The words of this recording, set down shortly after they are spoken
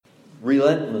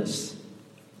relentless.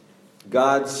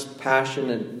 God's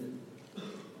passionate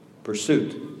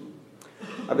pursuit.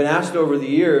 I've been asked over the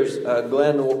years,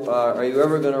 Glenn, are you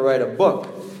ever going to write a book?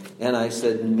 And I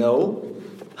said, no,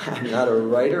 I'm not a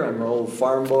writer. I'm an old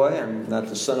farm boy. I'm not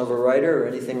the son of a writer or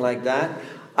anything like that.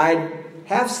 I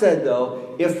have said,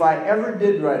 though, if I ever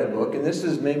did write a book, and this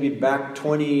is maybe back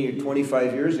 20 or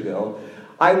 25 years ago,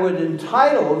 I would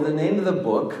entitle the name of the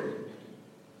book,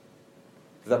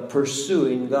 The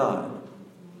Pursuing God.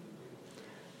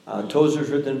 Tozer's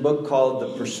written a book called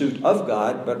The Pursuit of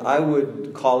God, but I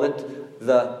would call it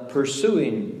The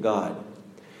Pursuing God.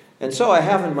 And so I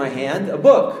have in my hand a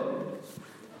book.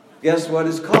 Guess what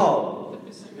it's called?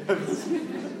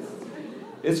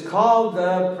 It's called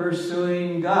The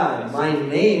Pursuing God. My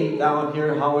name down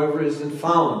here, however, isn't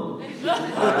found. All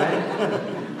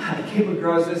right? I came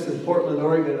across this in Portland,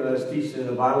 Oregon, when I was teaching in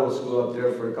a Bible school up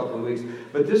there for a couple of weeks.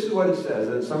 But this is what it says.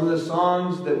 And some of the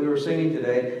songs that we were singing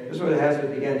today, this is what it has at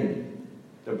the beginning.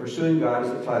 The Pursuing God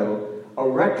is the title. A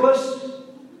reckless,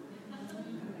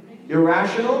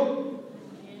 irrational,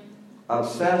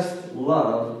 obsessed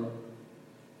love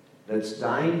that's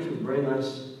dying to bring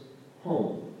us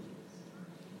home.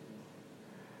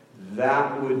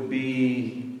 That would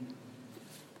be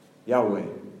Yahweh.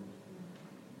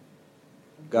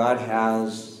 God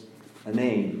has a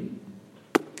name,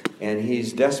 and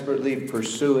He's desperately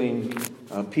pursuing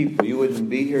people. You wouldn't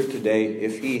be here today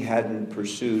if He hadn't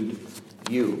pursued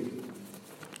you.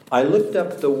 I looked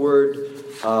up the word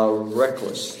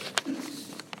reckless.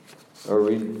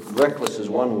 Reckless is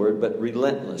one word, but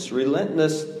relentless.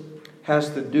 Relentless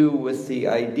has to do with the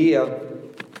idea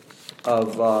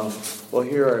of,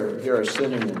 here are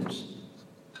synonyms.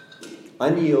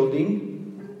 Unyielding,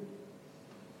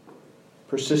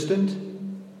 persistent,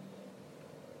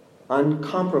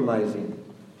 uncompromising.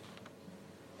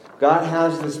 God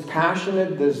has this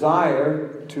passionate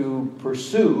desire to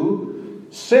pursue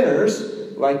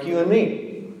sinners like you and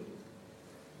me.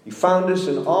 He found us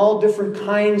in all different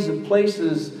kinds of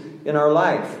places in our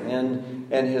life. And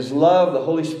His love, the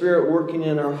Holy Spirit working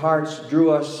in our hearts,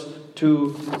 drew us to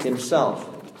Himself.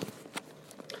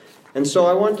 And so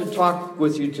I want to talk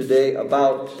with you today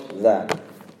about that.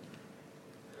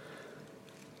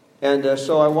 And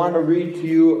so I want to read to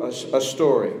you a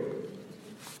story.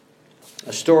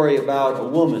 A story about a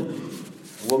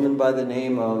woman by the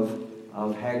name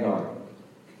of Hagar.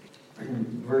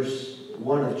 Verse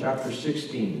 1 of chapter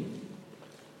 16.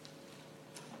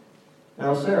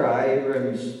 Now Sarai,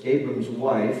 Abram's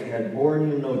wife, had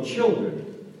borne him no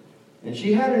children, and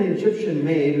she had an Egyptian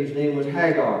maid whose name was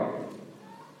Hagar.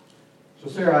 So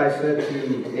Sarai said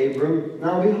to Abram,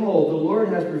 Now behold, the Lord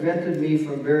has prevented me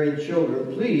from bearing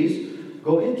children. Please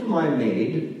go into my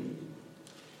maid.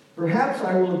 Perhaps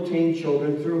I will obtain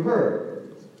children through her.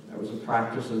 That was a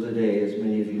practice of the day, as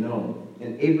many of you know.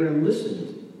 And Abram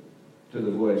listened to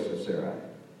the voice of Sarai.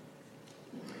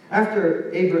 After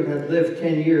Abram had lived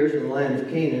 10 years in the land of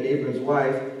Canaan, Abram's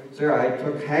wife, Sarai,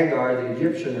 took Hagar, the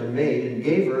Egyptian, her maid, and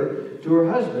gave her to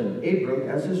her husband, Abram,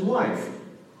 as his wife.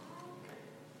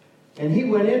 And he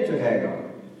went into Hagar,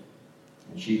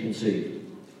 and she conceived.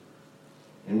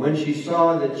 And when she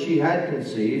saw that she had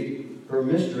conceived, her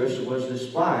mistress was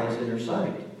despised in her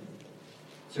sight.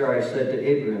 Sarai said to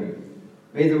Abram,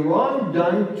 May the wrong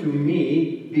done to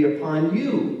me be upon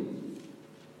you.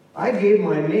 I gave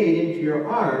my maid into your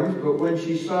arms, but when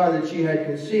she saw that she had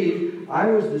conceived, I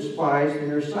was despised in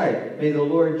her sight. May the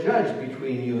Lord judge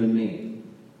between you and me.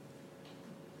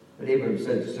 But Abram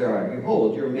said to Sarai,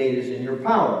 Behold, your maid is in your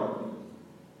power.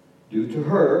 Do to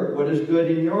her what is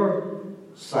good in your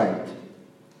sight.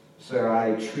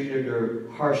 Sarai treated her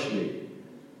harshly.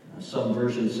 Some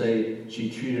versions say she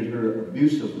treated her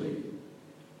abusively.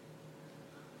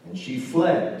 And she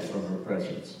fled from her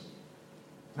presence.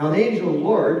 Now the angel of the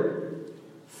Lord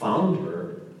found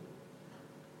her.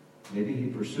 Maybe he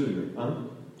pursued her,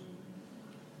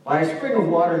 by a spring of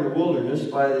water in the wilderness,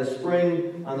 by the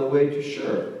spring on the way to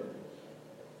Shur.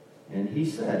 And he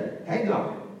said,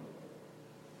 Hagar,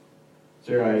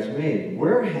 Sarai's maid,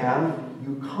 where have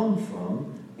you come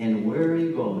from, and where are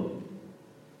you going?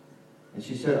 And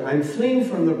she said, I'm fleeing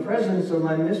from the presence of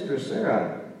my mistress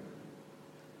Sarai.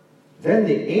 Then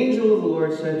the angel of the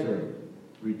Lord said to her,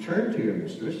 Return to your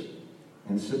mistress,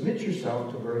 and submit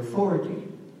yourself to her authority.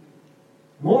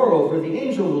 Moreover, the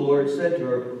angel of the Lord said to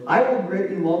her, I will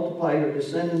greatly multiply your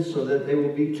descendants so that they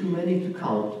will be too many to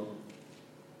count.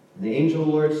 And the angel of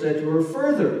the Lord said to her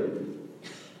further,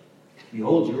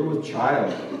 Behold, you are with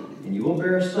child, and you will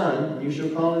bear a son, and you shall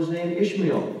call his name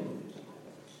Ishmael,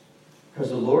 because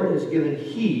the Lord has given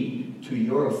heed to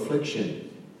your affliction.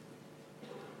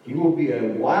 He He will be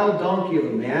a wild donkey of a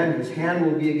man. His hand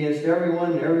will be against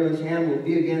everyone, and everyone's hand will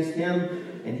be against him.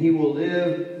 And he will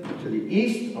live to the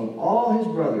east of all his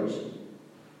brothers.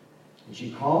 And she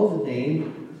called the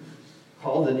name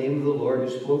of the Lord who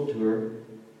spoke to her,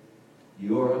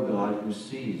 "You are a God who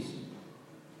sees."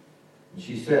 And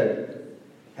she said,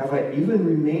 "Have I even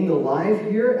remained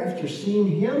alive here after seeing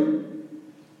him?"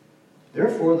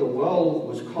 Therefore the well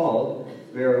was called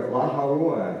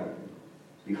Ber-Laharoah.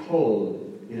 Behold,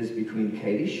 it is between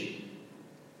Kadesh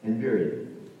and Bered.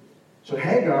 So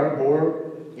Hagar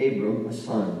bore Abram a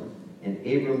son, and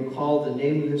Abram called the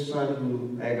name of his son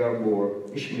whom Hagar bore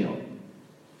Ishmael.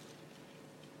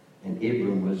 And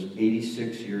Abram was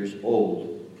 86 years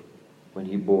old when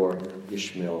he bore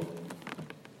Ishmael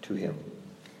to him.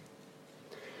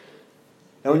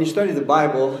 Now, when you study the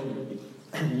Bible,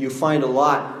 you find a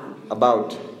lot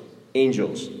about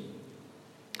angels.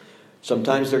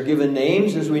 Sometimes they're given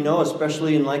names, as we know,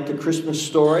 especially in like the Christmas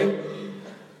story.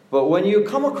 But when you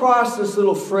come across this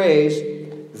little phrase,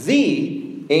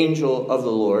 "the angel of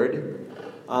the Lord,"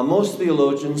 most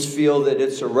theologians feel that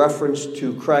it's a reference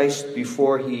to Christ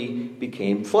before he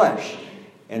became flesh.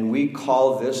 And we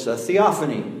call this a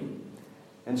theophany.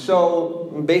 And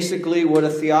so, basically, what a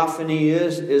theophany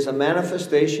is a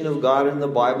manifestation of God in the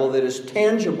Bible that is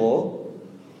tangible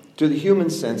to the human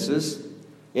senses.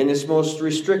 In its most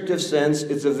restrictive sense,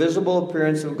 it's a visible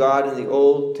appearance of God in the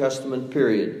Old Testament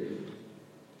period.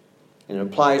 And it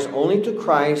applies only to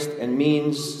Christ and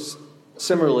means,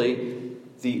 similarly,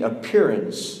 the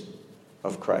appearance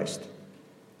of Christ.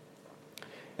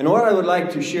 And what I would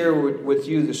like to share with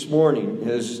you this morning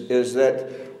is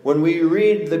that when we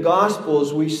read the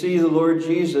Gospels, we see the Lord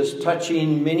Jesus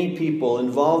touching many people,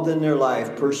 involved in their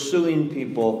life, pursuing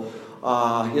people,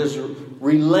 his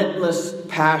relentless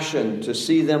passion to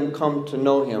see them come to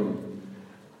know him.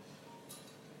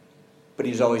 But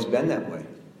he's always been that way.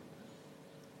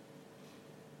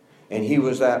 And he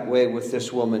was that way with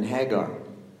this woman, Hagar.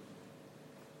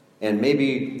 And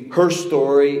maybe her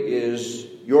story is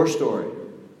your story.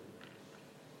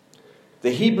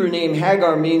 The Hebrew name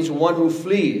Hagar means one who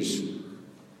flees,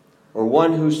 or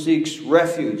one who seeks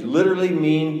refuge. Literally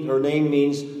her name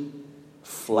means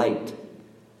flight.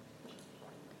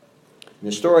 And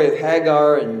the story of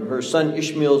Hagar and her son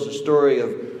Ishmael is a story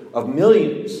of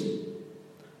millions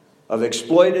of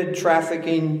exploited,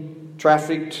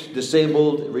 trafficked,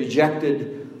 disabled,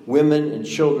 rejected women and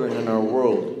children in our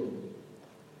world.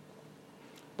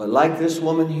 But like this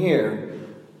woman here,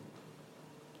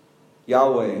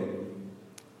 Yahweh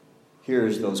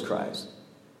hears those cries.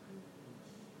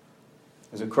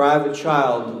 As a cry of a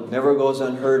child never goes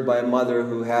unheard by a mother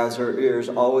who has her ears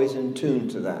always in tune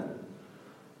to that.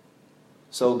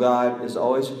 So God is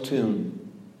always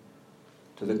attuned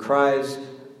to the cries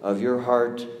of your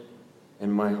heart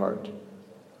and my heart.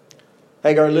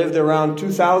 Hagar lived around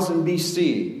 2000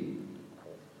 BC.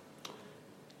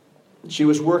 She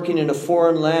was working in a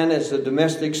foreign land as a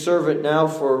domestic servant now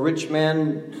for a rich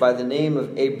man by the name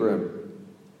of Abram.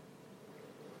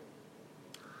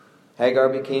 Hagar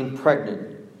became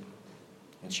pregnant,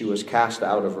 and she was cast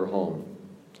out of her home.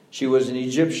 She was an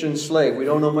Egyptian slave. We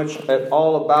don't know much at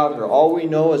all about her. All we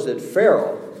know is that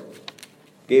Pharaoh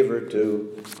gave her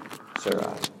to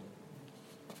Sarai.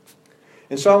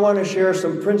 And so I want to share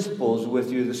some principles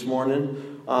with you this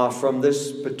morning from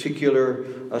this particular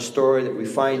story that we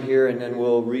find here, and then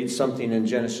we'll read something in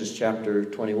Genesis chapter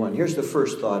 21. Here's the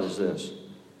first thought is this.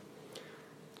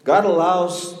 God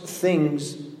allows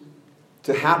things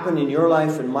to happen in your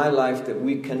life and my life that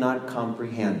we cannot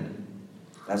comprehend.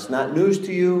 That's not news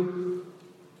to you,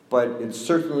 but it's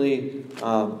certainly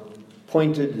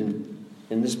pointed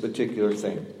in this particular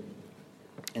thing,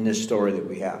 in this story that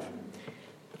we have.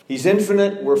 He's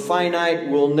infinite, we're finite,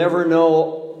 we'll never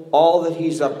know all that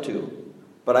he's up to.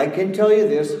 But I can tell you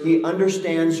this, he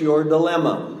understands your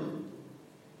dilemma.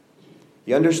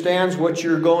 He understands what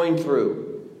you're going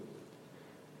through.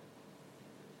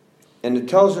 And it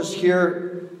tells us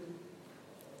here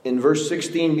in verse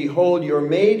 16, "Behold, your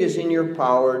maid is in your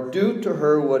power. Do to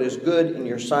her what is good in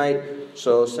your sight."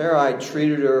 So Sarai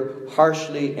treated her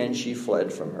harshly, and she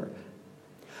fled from her.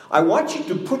 I want you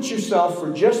to put yourself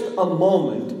for just a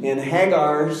moment in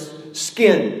Hagar's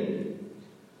skin.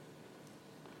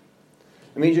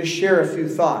 Let me just share a few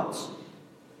thoughts.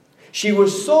 She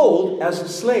was sold as a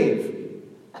slave.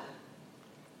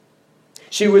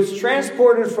 She was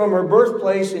transported from her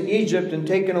birthplace in Egypt and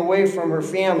taken away from her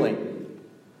family.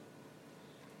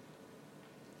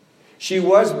 She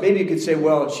was, maybe you could say,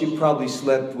 well, she probably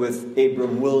slept with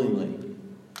Abram willingly.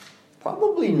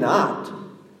 Probably not.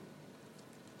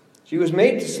 She was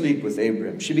made to sleep with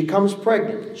Abram. She becomes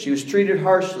pregnant. She was treated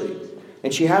harshly.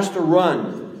 And she has to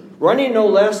run. Running no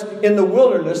less in the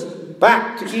wilderness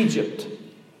back to Egypt.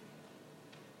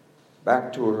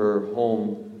 Back to her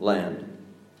homeland.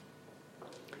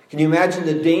 Can you imagine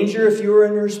the danger if you were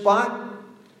in her spot?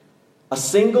 A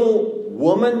single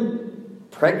woman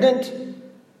pregnant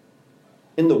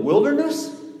in the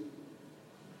wilderness?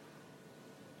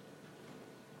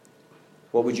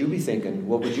 What would you be thinking?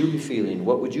 What would you be feeling?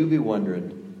 What would you be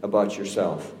wondering about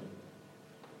yourself?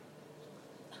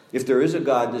 If there is a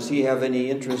God, does he have any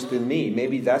interest in me?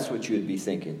 Maybe that's what you would be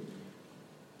thinking.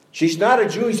 She's not a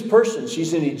Jewish person.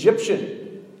 She's an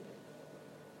Egyptian.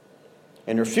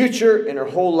 And her future and her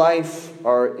whole life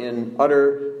are in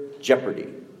utter jeopardy.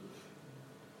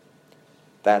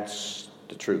 That's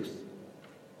the truth.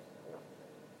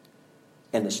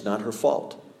 And it's not her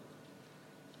fault.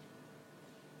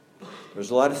 There's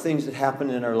a lot of things that happen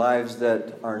in our lives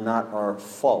that are not our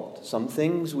fault. Some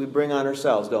things we bring on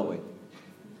ourselves, don't we?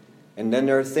 And then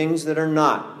there are things that are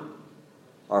not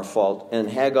our fault. And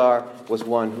Hagar was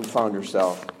one who found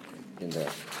herself in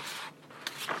that.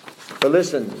 But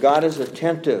listen, God is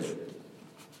attentive.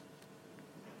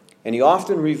 And he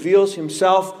often reveals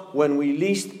himself when we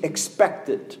least expect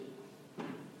it.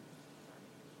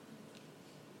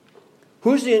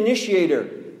 Who's the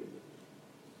initiator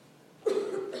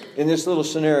in this little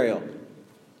scenario?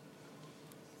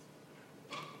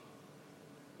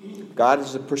 God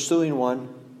is the pursuing one.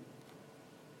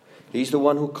 He's the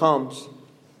one who comes.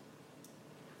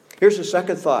 Here's the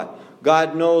second thought.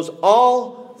 God knows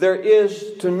all there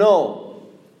is to know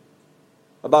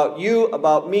about you,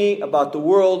 about me, about the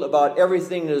world, about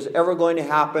everything that is ever going to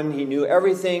happen. He knew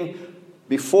everything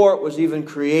before it was even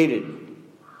created.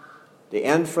 The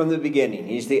end from the beginning.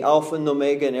 He's the Alpha and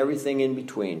Omega and everything in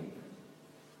between.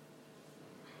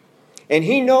 And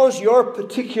he knows your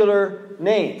particular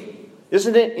name.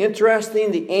 Isn't it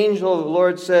interesting? The angel of the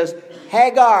Lord says,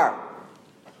 Hagar,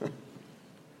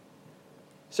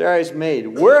 Sarah's maid,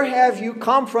 where have you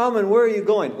come from and where are you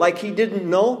going? Like he didn't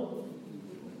know?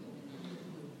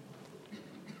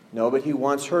 No, but he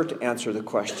wants her to answer the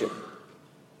question.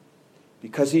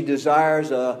 Because he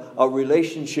desires a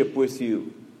relationship with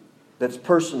you that's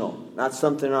personal, not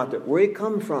something out there. Where are you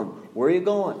coming from? Where are you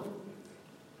going?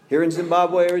 Here in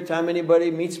Zimbabwe, every time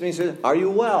anybody meets me, says, are you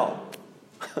well?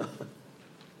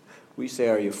 We say,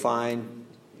 are you fine?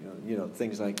 You know,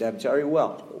 things like that. But are you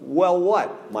well? Well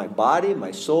what? My body,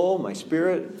 my soul, my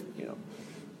spirit,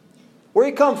 Where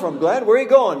you come from, Glenn? Where are you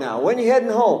going now? When are you heading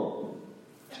home?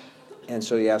 And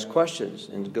so he asks questions.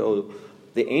 And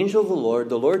the angel of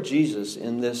the Lord Jesus,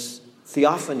 in this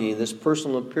theophany, this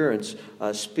personal appearance,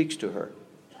 speaks to her.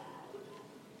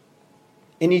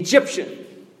 An Egyptian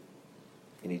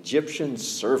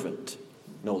servant,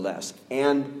 no less,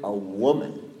 and a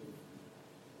woman,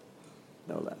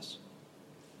 no less.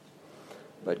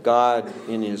 But God,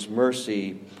 in his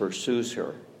mercy, pursues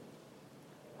her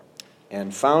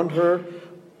and found her.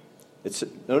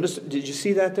 Notice, did you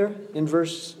see that there in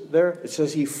verse there? It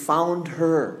says he found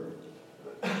her.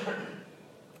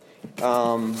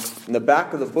 In the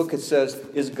back of the book it says,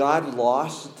 is God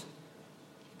lost?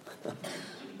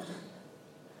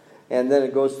 And then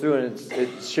it goes through and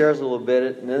it shares a little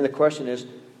bit. And then the question is,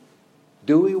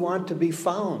 do we want to be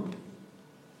found?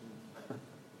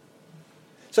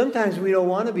 Sometimes we don't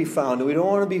want to be found. We don't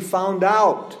want to be found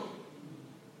out.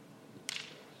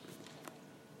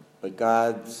 But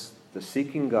God's the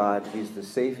seeking God. He's the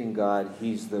saving God.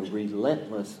 He's the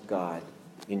relentless God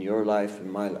in your life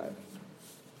and my life.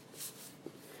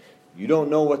 You don't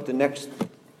know what the next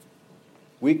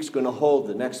week's going to hold,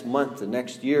 the next month, the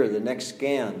next year, the next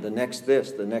scan, the next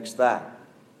this, the next that.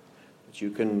 But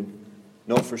you can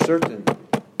know for certain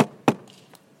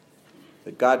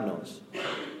that God knows.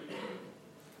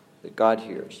 That God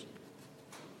hears.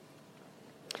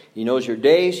 He knows your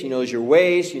days. He knows your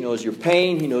ways. He knows your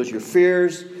pain. He knows your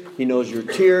fears. He knows your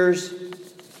tears.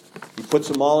 He puts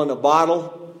them all in a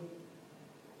bottle.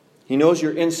 He knows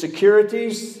your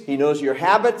insecurities. He knows your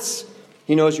habits.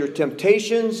 He knows your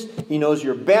temptations. He knows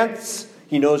your bents.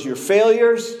 He knows your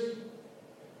failures.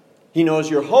 He knows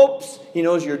your hopes. He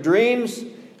knows your dreams.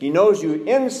 He knows you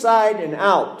inside and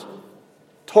out.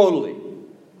 Totally.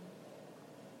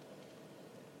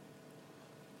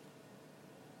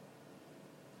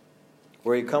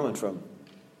 Where are you coming from?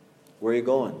 Where are you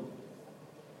going?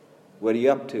 What are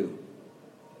you up to?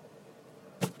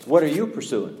 What are you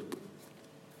pursuing?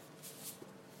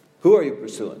 Who are you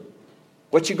pursuing?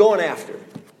 What you going after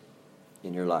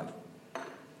in your life?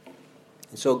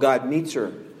 And so God meets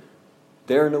her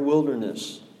there in the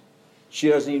wilderness. She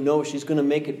doesn't even know if she's going to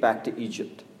make it back to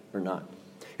Egypt or not.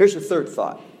 Here's a third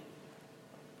thought.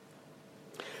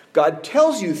 God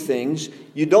tells you things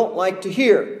you don't like to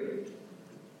hear.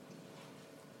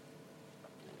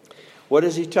 What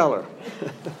does he tell her?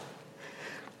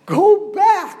 Go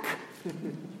back.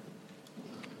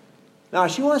 Now,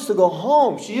 she wants to go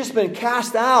home. She's just been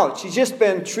cast out. She's just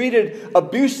been treated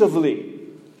abusively.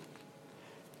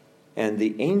 And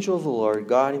the angel of the Lord,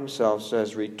 God himself,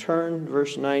 says, return,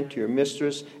 verse 9, to your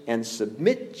mistress and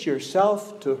submit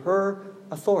yourself to her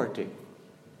authority.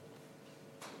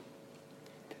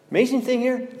 Amazing thing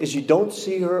here is you don't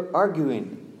see her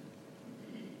arguing.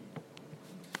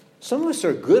 Some of us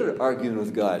are good at arguing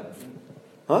with God.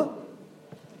 Huh?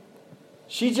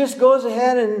 She just goes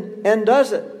ahead and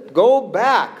does it. Go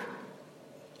back.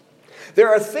 There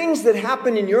are things that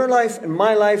happen in your life and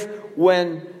my life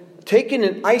when taken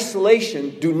in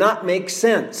isolation do not make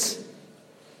sense.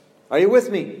 Are you with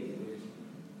me?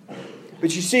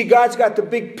 But you see, God's got the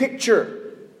big picture.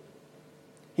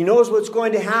 He knows what's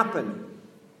going to happen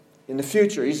in the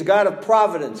future. He's a God of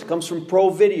providence. It comes from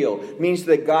pro-video. It means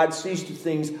that God sees to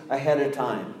things ahead of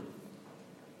time.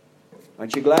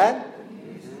 Aren't you glad?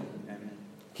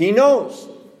 He knows.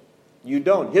 You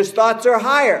don't. His thoughts are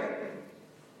higher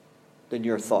than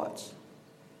your thoughts.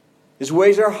 His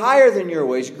ways are higher than your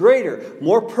ways, greater,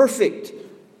 more perfect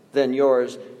than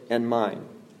yours and mine.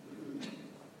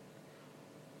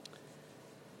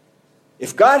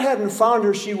 If God hadn't found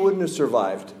her, she wouldn't have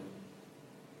survived.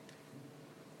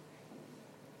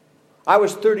 I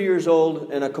was 30 years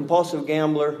old and a compulsive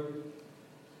gambler,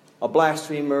 a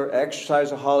blasphemer, an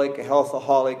exerciseaholic, a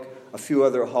healthaholic, a few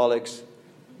other aholics.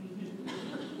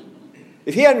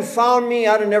 If he hadn't found me,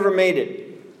 I'd have never made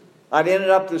it. I'd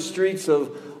ended up the streets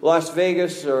of Las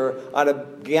Vegas, or I'd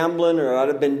have gambling, or I'd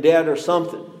have been dead or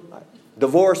something.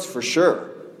 Divorced for sure.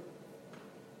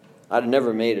 I'd have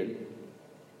never made it.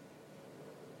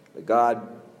 But God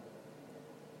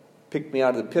picked me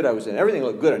out of the pit I was in. Everything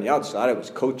looked good on the outside. I was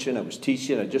coaching, I was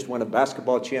teaching, I just won a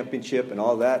basketball championship and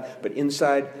all that. But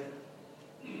inside,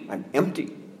 I'm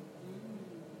empty.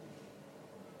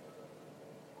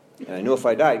 And I knew if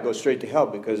I died, I'd go straight to hell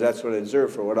because that's what I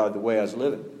deserved for the way I was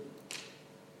living.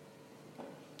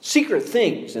 Secret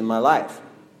things in my life.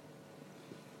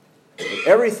 But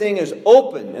everything is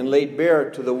open and laid bare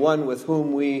to the one with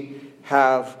whom we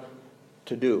have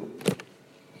to do.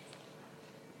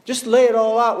 Just lay it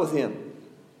all out with him.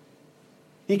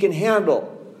 He can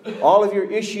handle all of your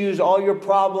issues, all your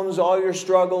problems, all your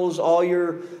struggles, all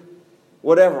your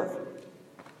whatever.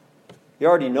 He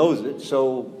already knows it,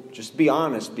 so just be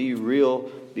honest, be real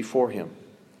before him.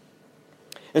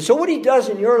 And so what he does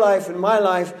in your life and my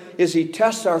life is he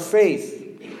tests our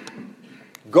faith.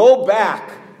 Go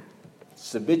back.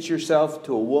 Submit yourself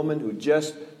to a woman who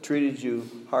just treated you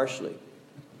harshly.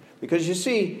 Because you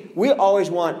see, we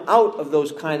always want out of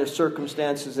those kind of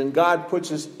circumstances, and God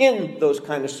puts us in those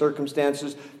kind of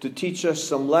circumstances to teach us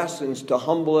some lessons, to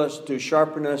humble us, to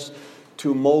sharpen us,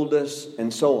 to mold us,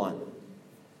 and so on.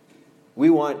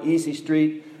 We want easy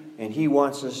street, and he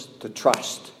wants us to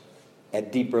trust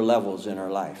at deeper levels in our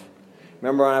life.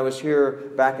 Remember when I was here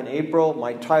back in April,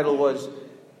 my title was,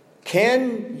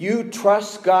 Can You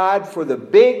Trust God for the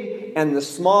Big and the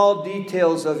Small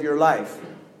Details of Your Life?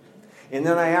 And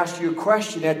then I asked you a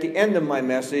question at the end of my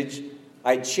message.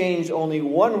 I changed only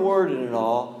one word in it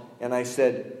all, and I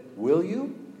said, will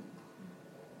you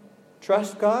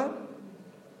trust God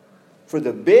for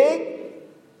the big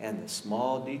and the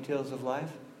small details of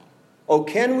life? Oh,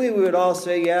 can we? We would all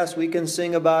say yes. We can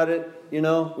sing about it.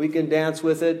 We can dance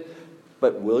with it.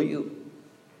 But will you?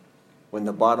 When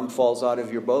the bottom falls out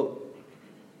of your boat?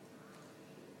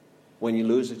 When you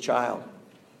lose a child?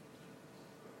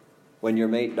 When your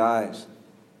mate dies?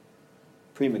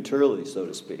 Prematurely, so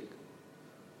to speak.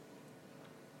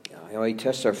 He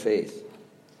tests our faith.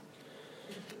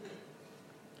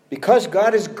 Because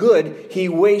God is good, he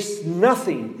wastes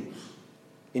nothing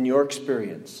in your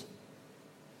experience.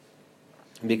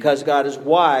 And because God is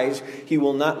wise, he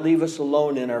will not leave us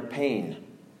alone in our pain.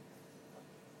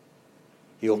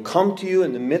 He'll come to you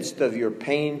in the midst of your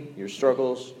pain, your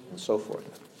struggles, and so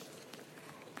forth.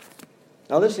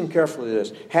 Now listen carefully to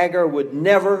this. Hagar would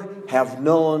never have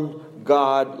known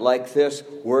God like this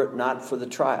were it not for the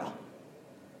trial.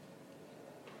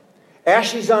 As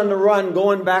she's on the run,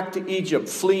 going back to Egypt,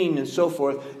 fleeing and so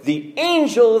forth, the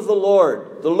angel of the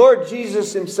Lord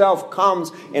Jesus himself,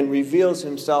 comes and reveals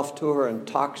himself to her and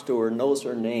talks to her, knows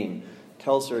her name,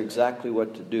 tells her exactly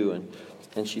what to do,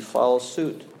 and she follows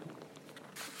suit.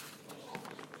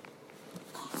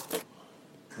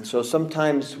 And so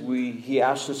sometimes he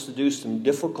asks us to do some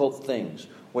difficult things.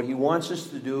 What he wants us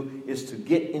to do is to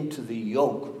get into the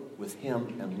yoke with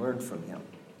him and learn from him.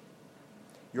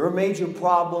 Your major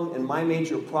problem and my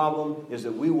major problem is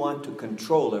that we want to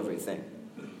control everything.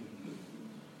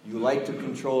 You like to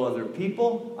control other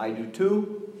people. I do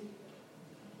too.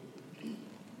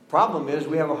 Problem is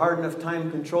we have a hard enough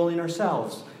time controlling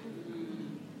ourselves.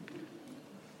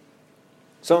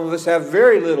 Some of us have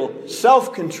very little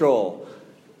self-control,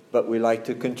 but we like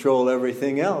to control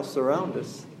everything else around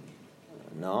us.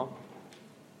 No.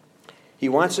 He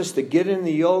wants us to get in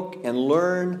the yoke and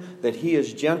learn that He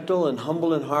is gentle and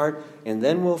humble in heart, and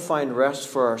then we'll find rest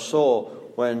for our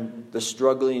soul when the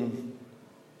struggle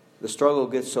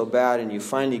gets so bad and you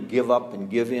finally give up and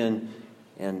give in,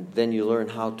 and then you learn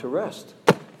how to rest.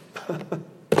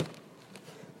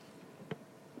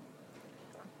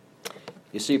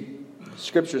 You see,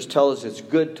 Scriptures tell us it's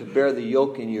good to bear the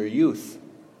yoke in your youth.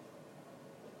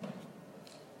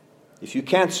 If you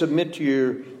can't submit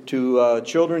to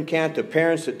children, can't, to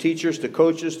parents, to teachers, to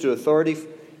coaches, to authority,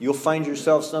 you'll find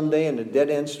yourself someday in a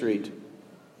dead-end street.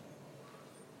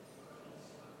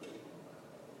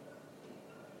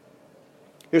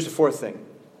 Here's the fourth thing.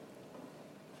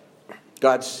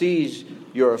 God sees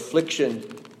your affliction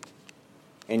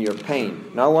and your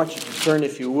pain. Now I want you to turn,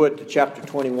 if you would, to chapter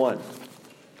 21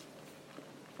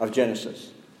 of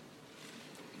Genesis.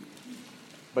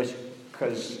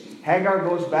 Because Hagar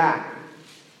goes back.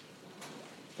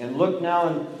 And look now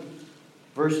in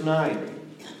verse 9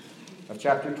 of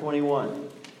chapter 21.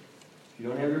 If you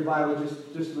don't have your Bible,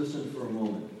 just listen for a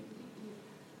moment.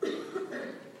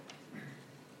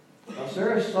 Now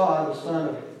Sarah saw the son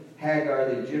of Hagar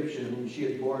the Egyptian, whom she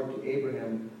had born to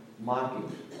Abraham,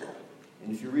 mocking.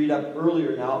 And if you read up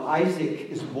earlier now, Isaac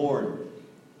is born.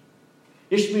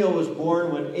 Ishmael was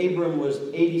born when Abram was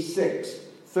 86.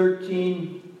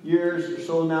 13 years or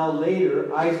so now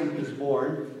later, Isaac is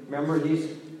born. Remember,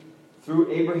 he's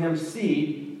through Abraham's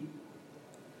seed,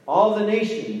 all the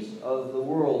nations of the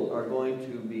world are going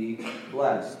to be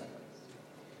blessed.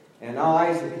 And now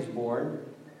Isaac is born.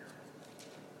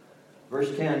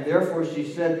 Verse 10, therefore she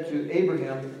said to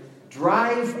Abraham,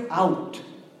 drive out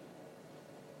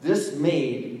this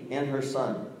maid and her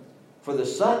son, for the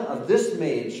son of this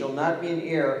maid shall not be an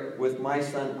heir with my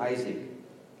son Isaac.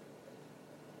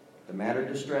 The matter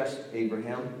distressed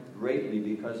Abraham greatly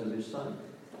because of his son.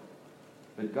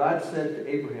 But God said to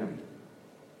Abraham,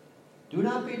 do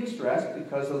not be distressed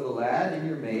because of the lad and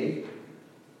your maid.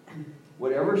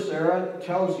 Whatever Sarah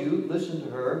tells you, listen to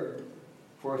her,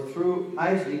 for through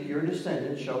Isaac your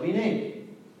descendant shall be named.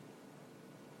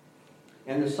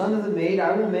 And the son of the maid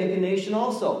I will make a nation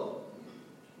also,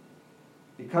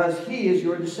 because he is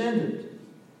your descendant.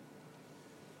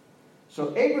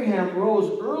 So Abraham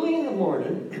rose early in the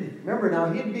morning. Remember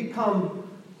now, he'd become,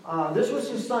 this was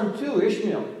his son too,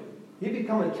 Ishmael. He'd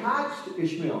become attached to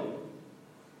Ishmael.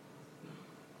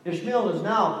 Ishmael is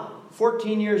now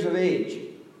 14 years of age,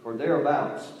 or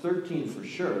thereabouts, 13 for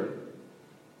sure.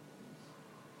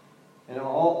 And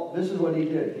this is what he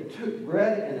did. He took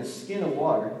bread and a skin of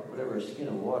water, whatever a skin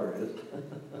of water is,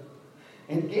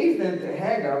 and gave them to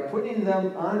Hagar, putting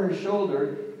them on her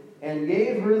shoulder, and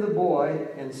gave her the boy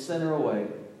and sent her away.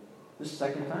 This is the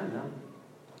second time now.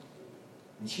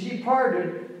 And she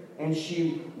departed, and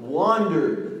she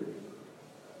wandered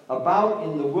about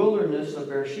in the wilderness of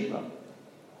Beersheba.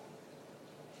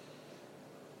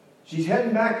 She's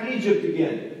heading back to Egypt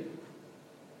again.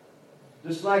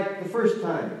 Just like the first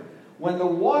time. When the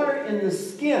water in the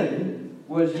skin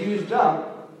was used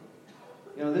up,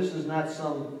 this is not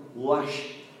some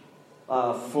lush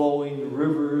flowing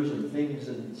rivers and things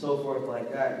and so forth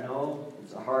like that. No,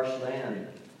 it's a harsh land.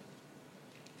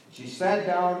 She sat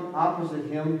down opposite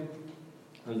him,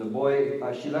 or the boy,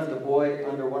 she left the boy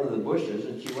under one of the bushes,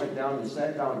 and she went down and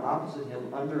sat down opposite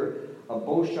him under a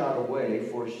bow shot away,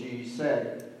 for she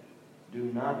said, do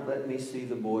not let me see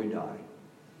the boy die.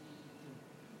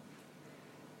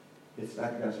 It's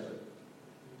that desperate.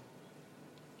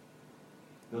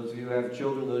 Those of you who have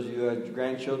children, those of you who have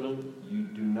grandchildren, you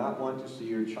do not want to see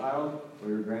your child or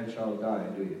your grandchild die,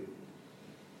 do you?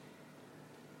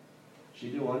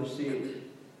 She didn't want to see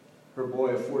her boy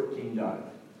of 14 die.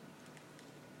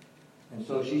 And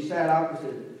so she sat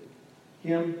opposite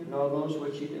him. No, notice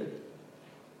what she did.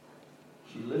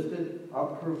 She lifted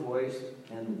up her voice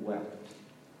and wept.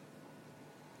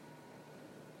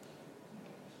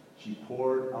 She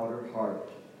poured out her heart.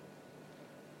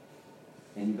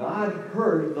 And God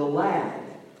heard the lad,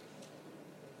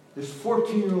 this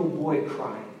 14-year-old boy,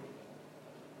 crying.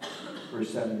 Verse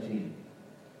 17.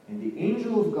 And the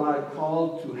angel of God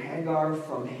called to Hagar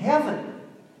from heaven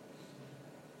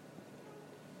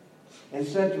and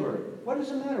said to her, what is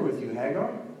the matter with you,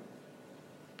 Hagar?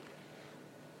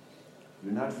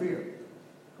 Do not fear,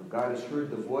 for God has heard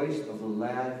the voice of the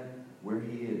lad where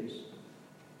he is.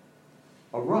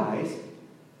 Arise,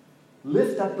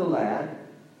 lift up the lad,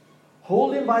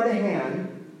 hold him by the hand,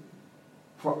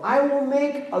 for I will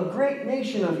make a great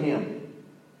nation of him.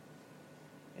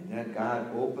 And then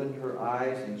God opened her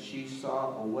eyes, and she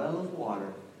saw a well of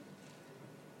water.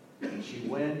 And she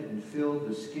went and filled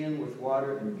the skin with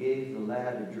water and gave the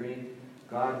lad a drink.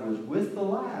 God was with the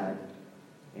lad,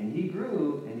 and he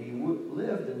grew, and he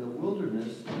lived in the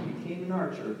wilderness and became an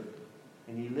archer.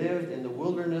 And he lived in the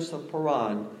wilderness of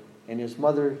Paran, and his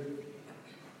mother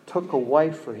took a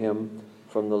wife for him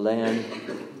from the land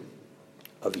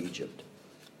of Egypt.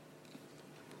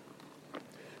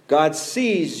 God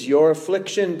sees your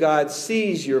affliction. God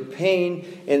sees your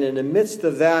pain. And in the midst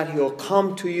of that, he'll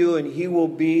come to you, and he will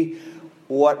be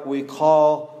what we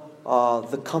call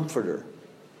the comforter.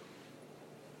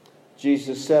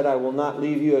 Jesus said, I will not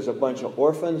leave you as a bunch of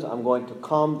orphans. I'm going to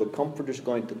come. The comforter's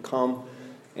going to come,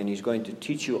 and he's going to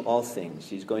teach you all things.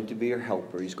 He's going to be your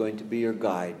helper. He's going to be your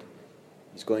guide.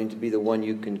 He's going to be the one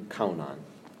you can count on.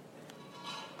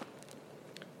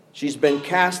 She's been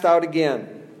cast out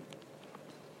again.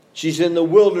 She's in the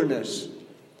wilderness.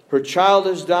 Her child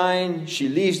is dying. She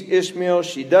leaves Ishmael.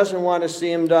 She doesn't want to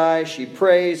see him die. She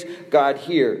prays. God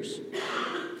hears.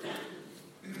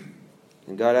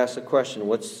 And God asks the question,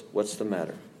 what's the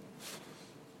matter?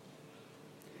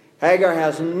 Hagar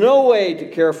has no way to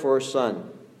care for her son.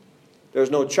 There's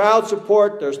no child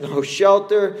support. There's no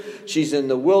shelter. She's in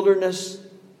the wilderness.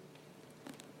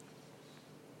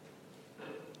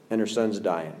 And her son's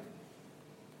dying.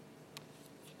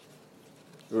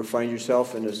 You ever find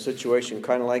yourself in a situation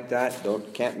kind of like that?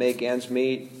 Can't make ends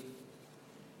meet.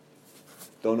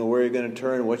 Don't know where you're going to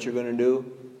turn, what you're going to do?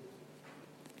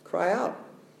 Cry out.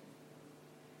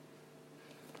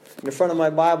 In the front of my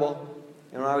Bible,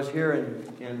 and when I was here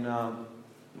in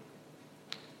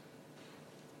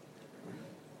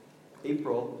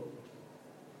April,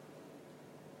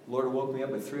 the Lord woke me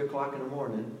up at 3 o'clock in the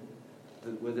morning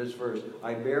with this verse.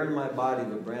 I bear in my body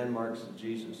the brand marks of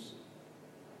Jesus.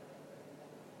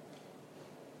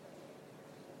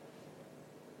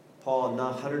 Paul,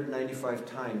 195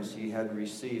 times he had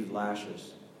received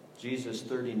lashes. Jesus,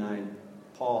 39.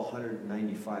 Paul,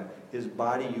 195. His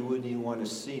body, you wouldn't even want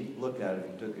to look at it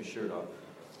if he took his shirt off.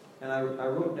 And I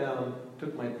wrote down,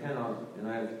 took my pen out, and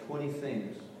I have 20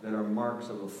 things that are marks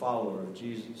of a follower of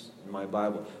Jesus in my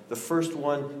Bible. The first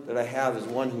one that I have is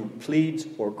one who pleads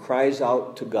or cries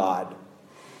out to God.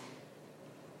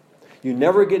 You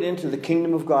never get into the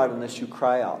kingdom of God unless you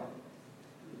cry out.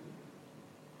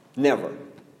 Never.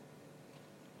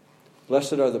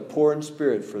 Blessed are the poor in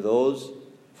spirit, for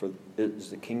it is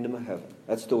the kingdom of heaven.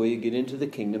 That's the way you get into the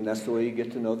kingdom. That's the way you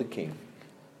get to know the King.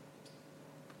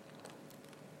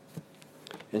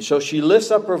 And so she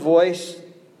lifts up her voice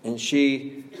and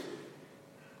she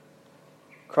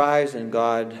cries, and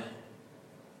God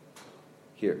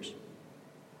hears.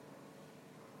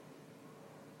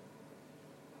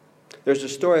 There's a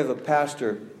story of a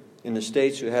pastor in the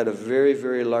States who had a very,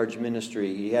 very large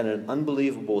ministry. He had an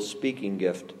unbelievable speaking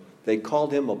gift. They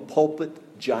called him a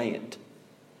pulpit giant.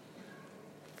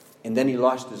 And then he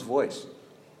lost his voice.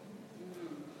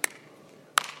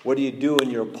 What do you do when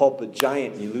you're a pulpit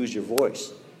giant and you lose your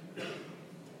voice?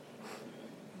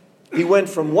 He went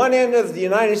from one end of the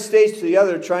United States to the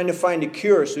other trying to find a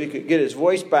cure so he could get his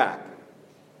voice back.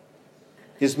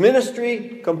 His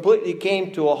ministry completely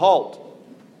came to a halt.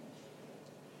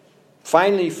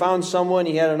 Finally, he found someone,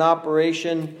 he had an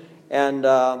operation, and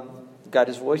got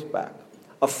his voice back.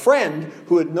 A friend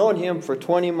who had known him for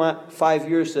 25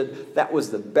 years said that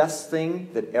was the best thing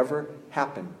that ever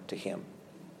happened to him.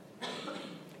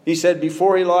 He said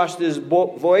before he lost his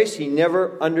voice, he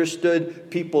never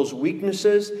understood people's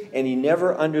weaknesses and he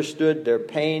never understood their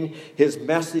pain. His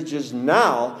messages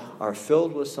now are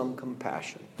filled with some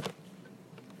compassion.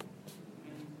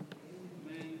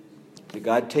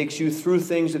 God takes you through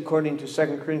things according to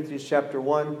 2 Corinthians chapter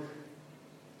 1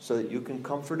 so that you can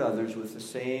comfort others with the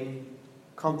same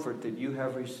comfort that you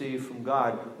have received from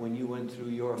God when you went through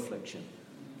your affliction.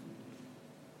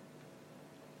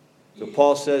 So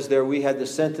Paul says there, we had the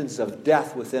sentence of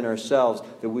death within ourselves,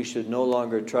 that we should no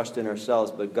longer trust in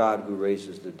ourselves, but God who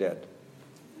raises the dead.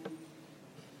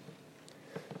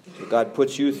 So God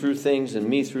puts you through things and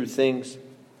me through things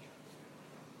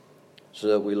so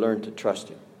that we learn to trust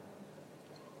Him.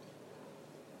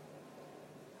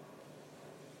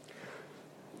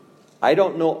 I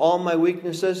don't know all my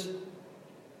weaknesses,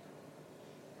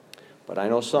 but I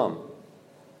know some.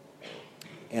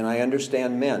 And I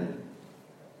understand men.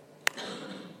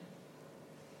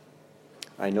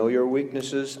 I know your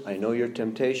weaknesses. I know your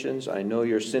temptations. I know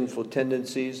your sinful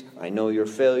tendencies. I know your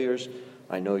failures.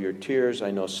 I know your tears. I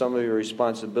know some of your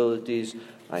responsibilities.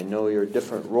 I know your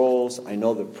different roles. I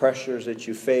know the pressures that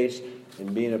you face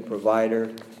in being a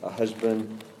provider, a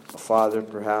husband, a father,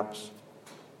 perhaps.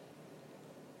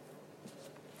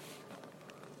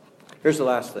 Here's the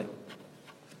last thing.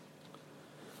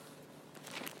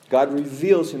 God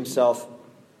reveals himself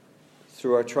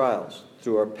through our trials,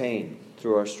 through our pain,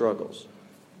 through our struggles.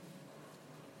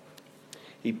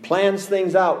 He plans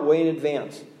things out way in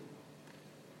advance.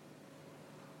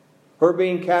 Her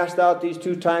being cast out these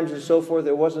 2 times and so forth,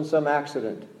 it wasn't some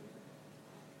accident.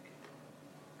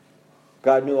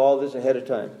 God knew all this ahead of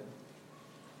time.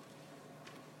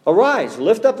 Arise,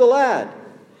 lift up the lad.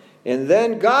 And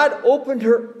then God opened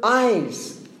her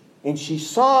eyes, and she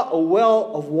saw a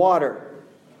well of water.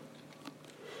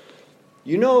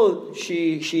 You know,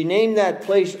 she named that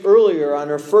place earlier on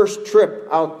her first trip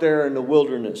out there in the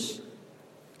wilderness.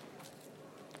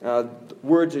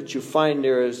 Words that you find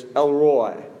there is El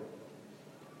Roi.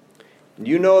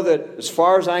 You know that, as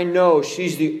far as I know,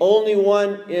 she's the only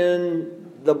one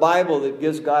in the Bible that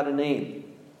gives God a name.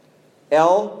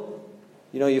 El,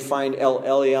 you know, you find El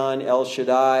Elyon, El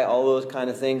Shaddai, all those kind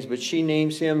of things. But she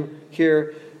names him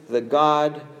here the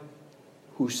God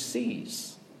who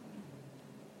sees.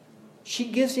 She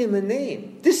gives him a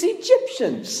name. This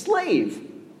Egyptian slave.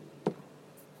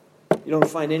 You don't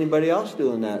find anybody else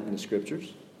doing that in the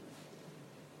Scriptures.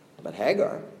 But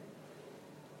Hagar.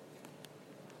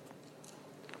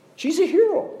 She's a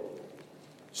hero.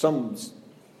 Some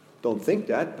don't think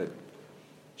that, but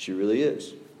she really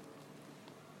is.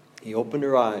 He opened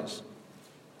her eyes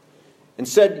and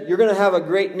said, you're going to have a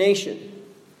great nation.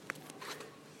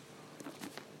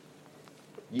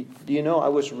 Do you know, I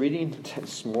was reading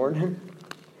this morning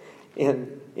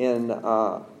in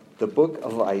the book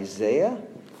of Isaiah,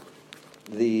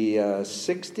 the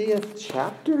 60th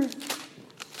chapter.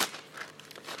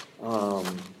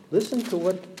 Listen to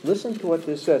what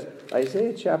this says.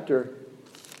 Isaiah chapter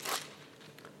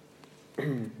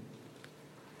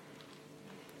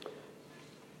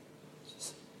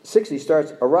 60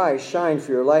 starts, arise, shine,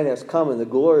 for your light has come, and the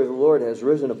glory of the Lord has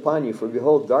risen upon you. For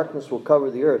behold, darkness will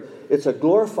cover the earth. It's a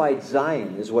glorified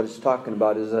Zion is what it's talking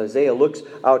about as Isaiah looks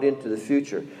out into the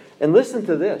future. And listen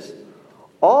to this.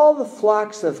 All the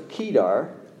flocks of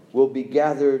Kedar will be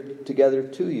gathered together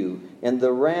to you, and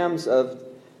the rams of,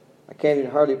 I can't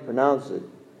even hardly pronounce it,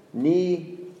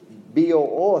 Nebaioth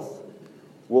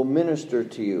will minister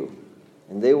to you,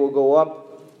 and they will go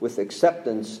up with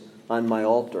acceptance on my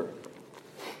altar.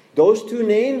 Those 2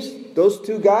 names, those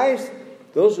 2 guys,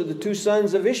 those are the 2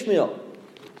 sons of Ishmael.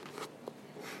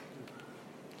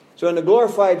 So in the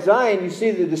glorified Zion, you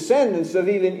see the descendants of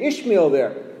even Ishmael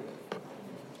there.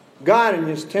 God in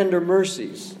his tender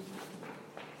mercies.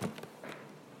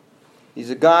 He's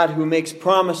a God who makes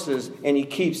promises, and he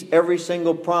keeps every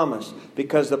single promise.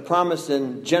 Because the promise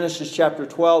in Genesis chapter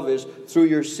 12 is, through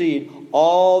your seed,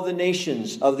 all the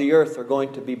nations of the earth are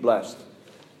going to be blessed.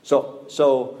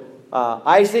 So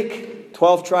Isaac,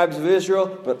 12 tribes of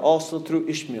Israel, but also through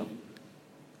Ishmael.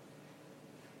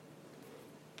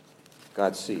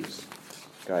 God sees.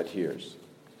 God hears.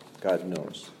 God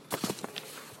knows.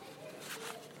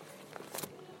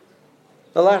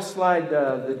 The last slide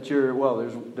that you're, well,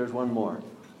 there's one more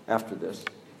after this.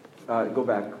 Go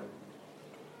back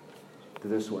to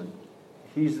this one.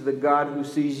 He's the God who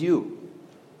sees you.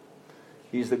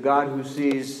 He's the God who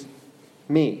sees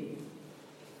me.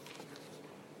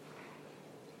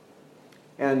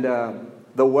 And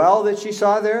the well that she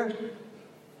saw there,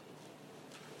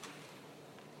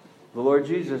 the Lord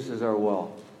Jesus is our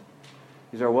well.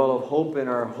 He's our well of hope in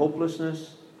our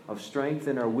hopelessness, of strength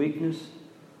in our weakness,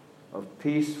 of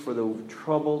peace for the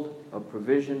troubled, of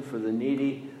provision for the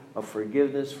needy, of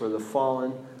forgiveness for the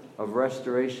fallen, of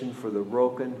restoration for the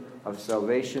broken, of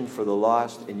salvation for the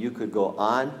lost. And you could go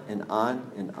on and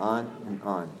on and on and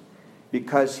on.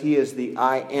 Because he is the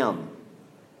I am.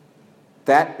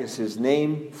 That is his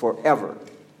name forever.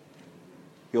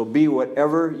 He'll be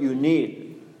whatever you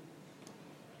need.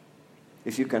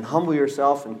 If you can humble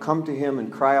yourself and come to him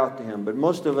and cry out to him. But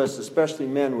most of us, especially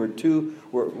men,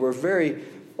 we're very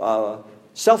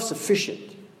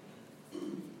self-sufficient.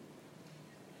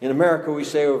 In America, we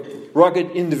say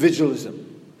rugged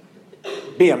individualism.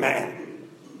 Be a man.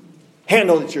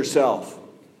 Handle it yourself.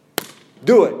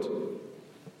 Do it.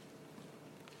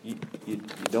 You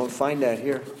don't find that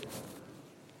here.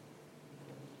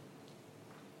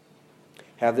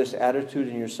 Have this attitude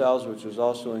in yourselves, which was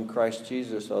also in Christ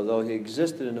Jesus, although he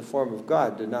existed in the form of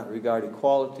God, did not regard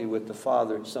equality with the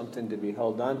Father as something to be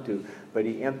held on to, but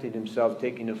he emptied himself,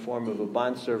 taking the form of a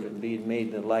bondservant, being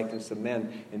made in the likeness of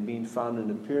men, and being found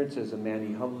in appearance as a man,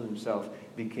 he humbled himself,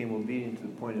 became obedient to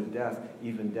the point of death,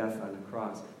 even death on the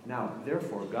cross. Now,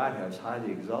 therefore, God has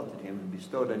highly exalted him and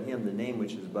bestowed on him the name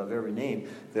which is above every name,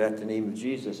 that at the name of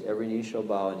Jesus every knee shall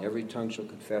bow and every tongue shall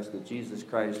confess that Jesus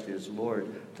Christ is Lord,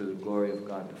 to the glory of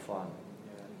God the Father.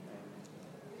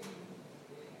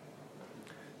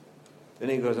 Then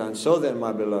he goes on, so then,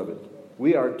 my beloved,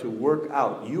 we are to work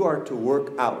out. You are to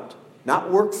work out.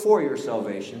 Not work for your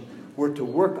salvation. We're to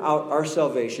work out our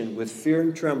salvation with fear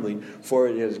and trembling, for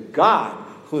it is God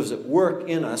who is at work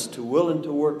in us to will and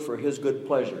to work for his good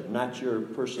pleasure, not your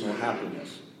personal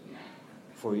happiness,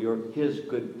 for his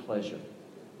good pleasure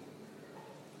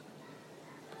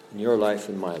in your life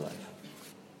and my life.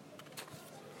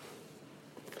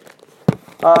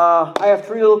 I have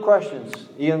 3 little questions.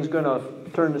 Ian's going to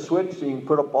turn the switch so you can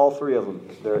put up all 3 of them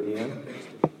there, Ian.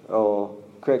 Oh,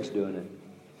 Craig's doing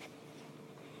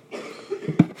it.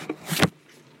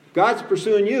 God's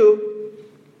pursuing you.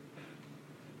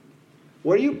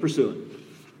 What are you pursuing?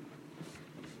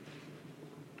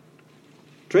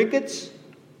 Trinkets?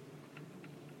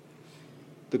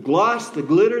 The gloss, the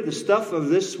glitter, the stuff of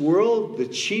this world, the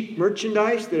cheap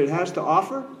merchandise that it has to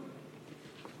offer?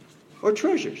 Or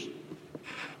treasures?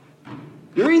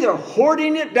 You're either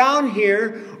hoarding it down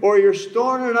here or you're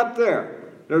storing it up there.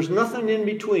 There's nothing in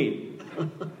between.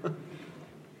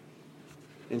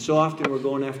 And so often we're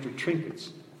going after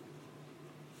trinkets.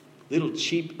 Little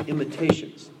cheap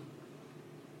imitations.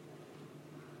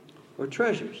 Or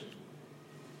treasures.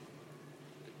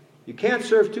 You can't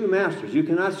serve 2 masters. You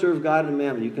cannot serve God and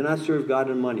mammon. You cannot serve God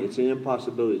and money. It's an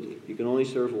impossibility. You can only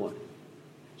serve one.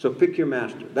 So pick your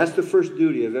master. That's the first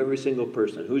duty of every single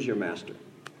person. Who's your master?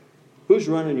 Who's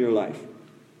running your life?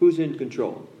 Who's in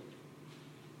control?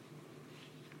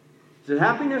 Is it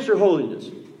happiness or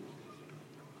holiness?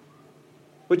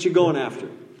 What you going after?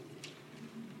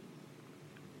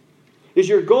 Is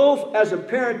your goal as a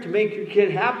parent to make your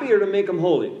kid happy or to make them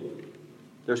holy?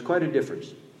 There's quite a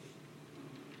difference.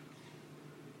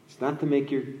 It's not to make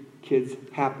your kids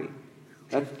happy.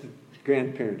 That's the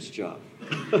grandparent's job.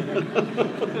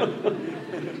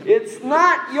 It's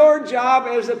not your job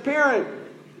as a parent.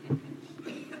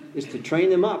 It's to train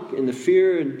them up in the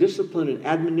fear and discipline and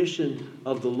admonition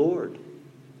of the Lord.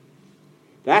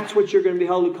 That's what you're going to be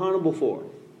held accountable for.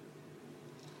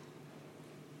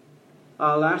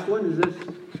 Last one is this.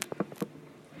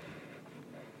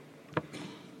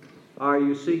 Are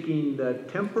you seeking the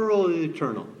temporal or the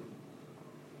eternal?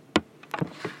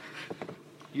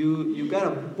 You've got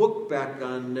a book back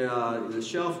on the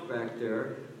shelf back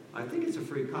there. I think it's a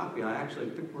free copy. I actually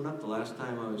picked one up the last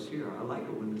time I was here. I like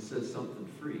it when it says something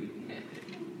free.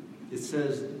 It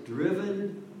says,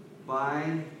 Driven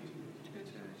by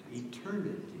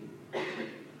Eternity.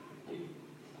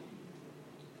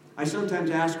 I sometimes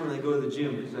ask when I go to the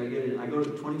gym, because I go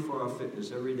to 24-hour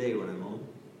fitness every day when I'm home.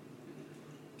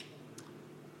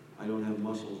 I don't have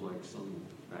muscles like some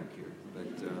back here, but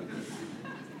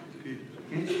you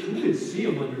can see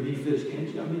them underneath this, can't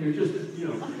you? I mean, they're just,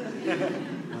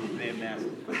 They're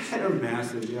massive. They're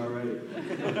massive, yeah,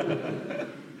 right.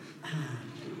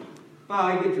 Well,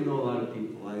 I get to know a lot of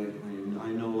people. I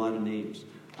know a lot of names.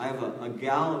 I have a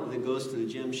gal that goes to the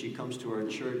gym. She comes to our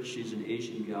church. She's an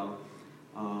Asian gal.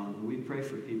 We pray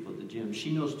for people at the gym.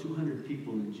 She knows 200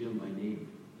 people in the gym by name.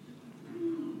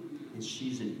 And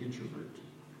she's an introvert.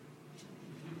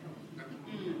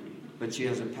 But she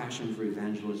has a passion for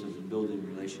evangelism and building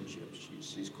relationships.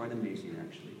 She's quite amazing,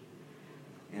 actually.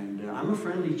 And I'm a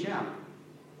friendly chap.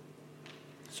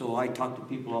 So I talk to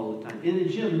people all the time. In the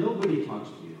gym, nobody talks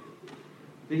to you.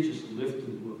 They just lift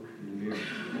and look in the mirror.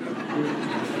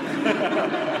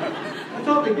 That's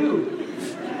all they do.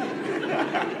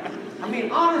 I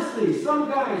mean, honestly, some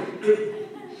guys,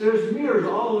 there's mirrors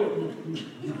all the way.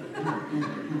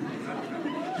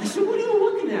 I said, what are you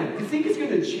looking at? You think it's going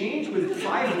to change with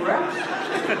 5 reps?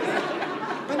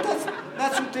 But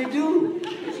that's what they do.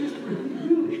 It's just what they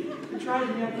do. It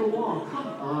drives me up the wall. Come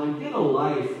on, get a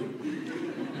life.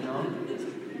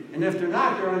 And if they're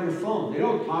not, they're on their phone. They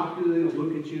don't talk to you, they don't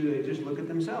look at you, they just look at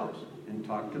themselves and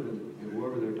talk to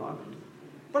whoever they're talking to.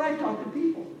 But I talk to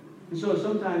people. And so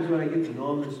sometimes when I get to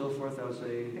know them and so forth, I'll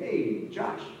say, hey,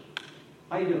 Josh,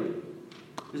 how you doing?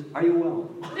 Are you well?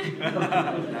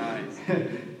 Nice.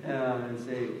 And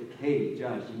say, hey,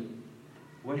 Josh,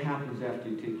 what happens after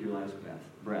you take your last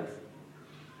breath?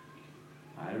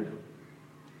 I don't know.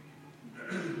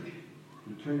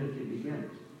 Eternity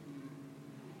begins.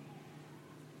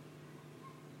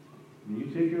 when you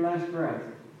take your last breath,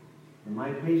 and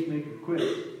my pacemaker quits,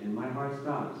 and my heart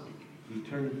stops,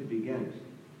 eternity begins.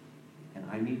 And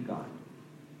I meet God.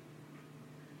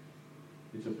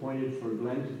 It's appointed for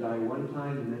Glenn to die one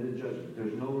time and then the judgment.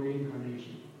 There's no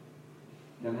reincarnation.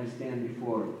 Then I stand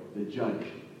before the judge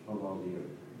of all the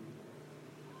earth.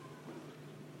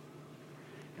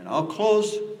 And I'll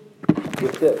close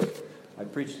with this. I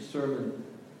preached a sermon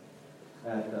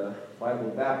at Bible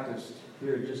Baptist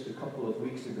here just a couple of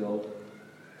weeks ago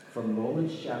from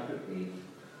Romans chapter 8.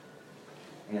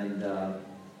 And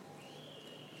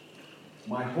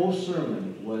my whole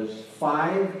sermon was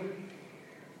 5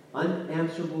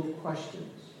 unanswerable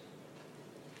questions.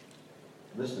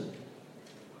 Listen.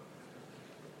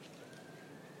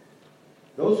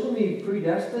 Those whom he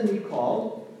predestined, he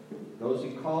called. Those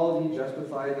he called, he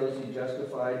justified. Those he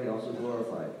justified, he also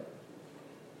glorified.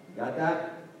 Got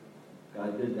that?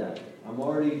 God did that. I'm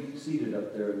already seated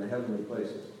up there in the heavenly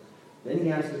places. Then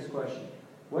he asked this question.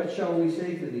 What shall we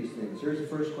say to these things? Here's the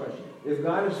first question. If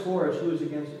God is for us, who is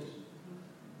against us?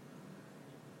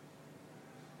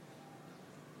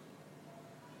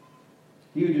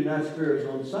 He who did not spare his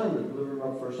own son, but delivered him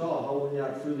up for us all, how will he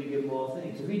not freely give him all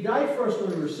things? If he died for us when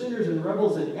we were sinners and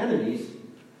rebels and enemies,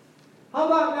 how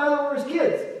about now that we're his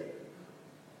kids?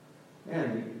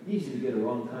 Man, it's easy to get a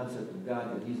wrong concept of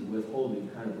God, that he's a withholding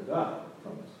kind of a God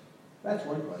from us. That's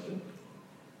one question.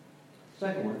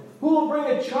 Second one, who will bring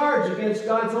a charge against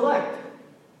God's elect?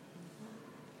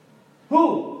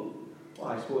 Who? Well,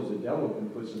 I suppose the devil can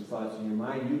put some thoughts in your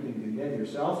mind. You can condemn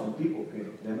yourself and people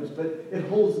can condemn us, but it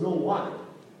holds no water.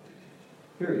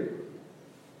 Period.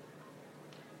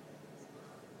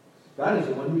 God is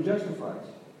the one who justifies.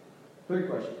 Third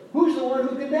question, who's the one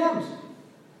who condemns?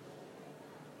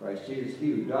 Christ Jesus,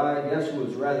 he who died, yes, who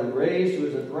was rather raised, who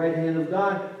is at the right hand of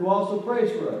God, who also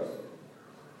prays for us.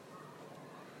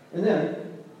 And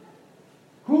then,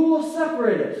 who will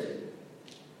separate us?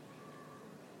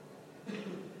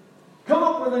 Come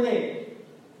up with a name.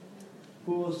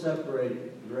 Who will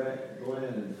separate Glenn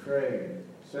and Craig and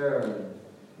Sarah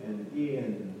and Ian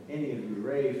and any of you,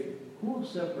 Rafe? Who will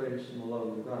separate us from the love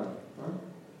of God? Huh?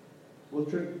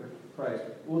 Christ.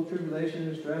 Will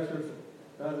tribulation, distress,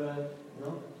 or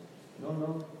no?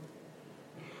 No.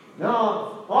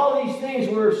 Now, all these things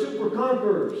were super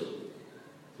conquerors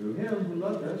through him who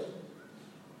loved us.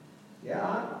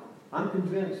 Yeah, I'm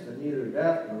convinced that neither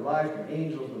death, nor life, nor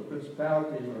angels, nor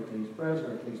principalities, nor things present,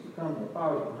 nor things to come, nor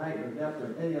powers, nor height, nor depth,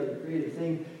 nor any other created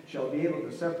thing shall be able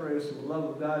to separate us from the love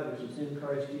of God which is in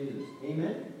Christ Jesus.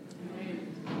 Amen?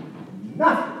 Amen.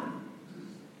 Nothing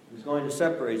is going to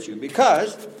separate you,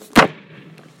 because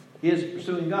he is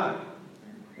pursuing God,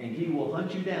 and he will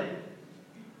hunt you down.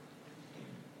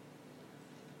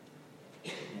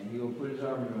 And he will put his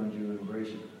arm around you and embrace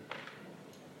you.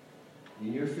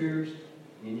 In your fears,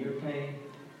 in your pain,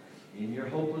 in your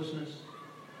hopelessness,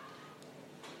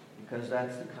 because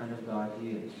that's the kind of God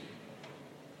he is.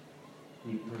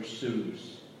 He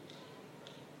pursues.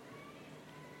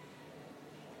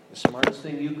 The smartest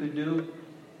thing you could do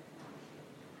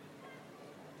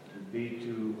would be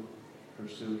to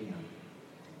pursue him.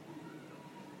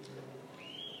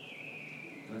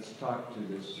 Let's talk to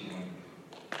this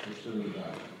pursuing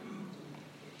God.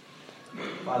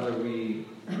 Father, we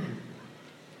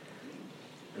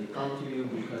come to you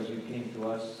because you came to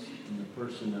us in the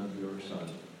person of your Son.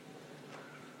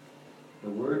 The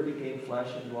Word became flesh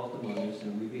and dwelt among us,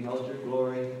 and we beheld your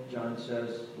glory. John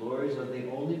says, glories of the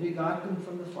only begotten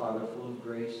from the Father, full of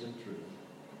grace and truth.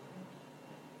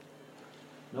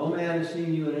 No man has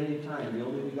seen you at any time. The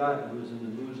only begotten who is in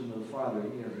the bosom of the Father,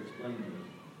 he has explained to us.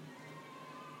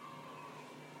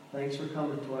 Thanks for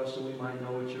coming to us so we might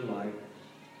know what you're like.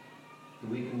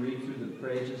 And we can read through the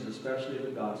pages, especially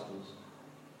the Gospels.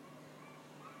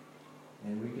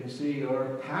 And we can see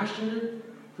your passionate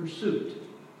pursuit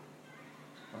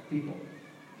of people.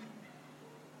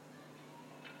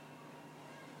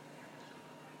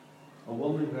 A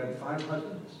woman who had 5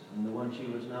 husbands, and the one she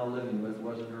was now living with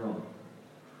wasn't her own.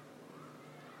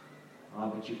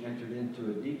 But you entered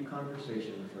into a deep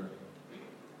conversation with her.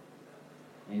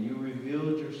 And you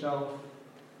revealed yourself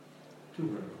to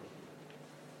her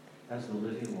as the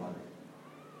living water.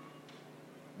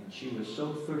 And she was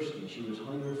so thirsty. She was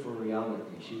hungry for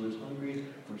reality. She was hungry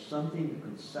for something that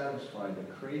could satisfy the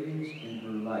cravings in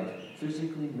her life.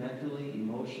 Physically, mentally,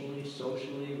 emotionally,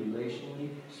 socially, relationally,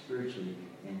 spiritually.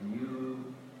 And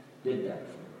you did that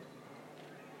for her.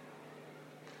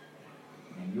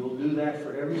 And you'll do that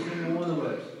for every single one of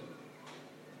us.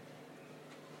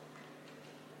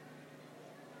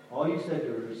 All you said to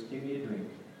her is, give me a drink.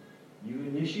 You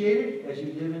initiated as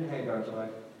you did in Hagar's life.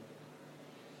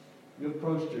 You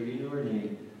approached her. You knew her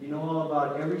name. You know all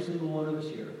about every single one of us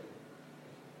here.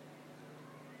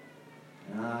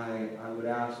 And I would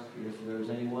ask if there's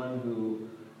anyone who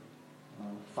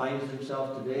finds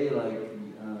himself today like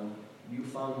you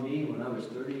found me when I was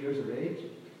 30 years of age.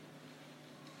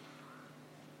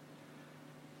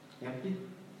 Empty.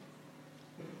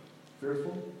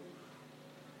 Fearful.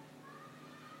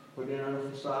 Putting on a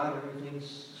facade,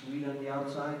 everything's sweet on the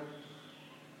outside,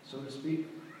 so to speak.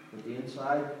 But the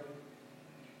inside,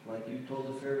 like you told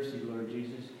the Pharisee, Lord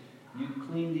Jesus, you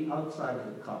clean the outside of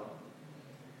the cup,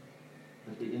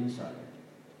 but the inside,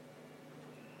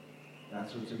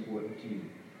 that's what's important to you.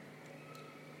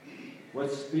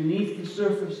 What's beneath the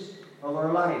surface of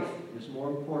our life is more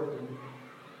important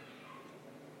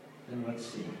than what's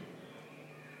seen.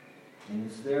 And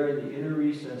it's there in the inner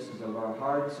recesses of our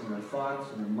hearts and our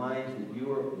thoughts and our minds that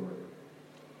you are at work.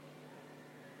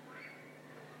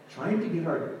 Trying to get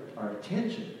our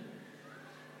attention.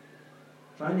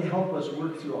 Trying to help us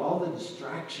work through all the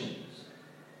distractions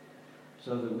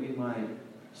so that we might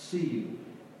see you.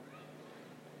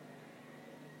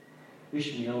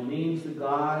 Ishmael means the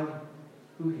God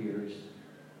who hears.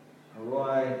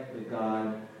 Aroi, the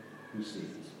God who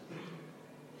sees.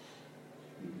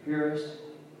 You hear us.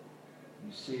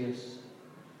 You see us,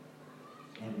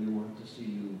 and we want to see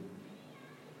you,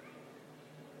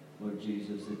 Lord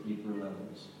Jesus, at deeper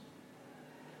levels.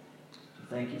 So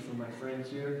thank you for my friends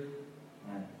here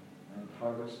at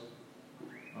Harvest.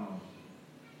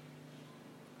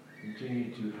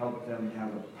 Continue to help them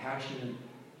have a passionate,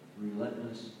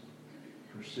 relentless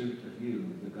pursuit of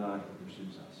you, the God who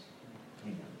pursues us.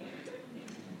 Amen.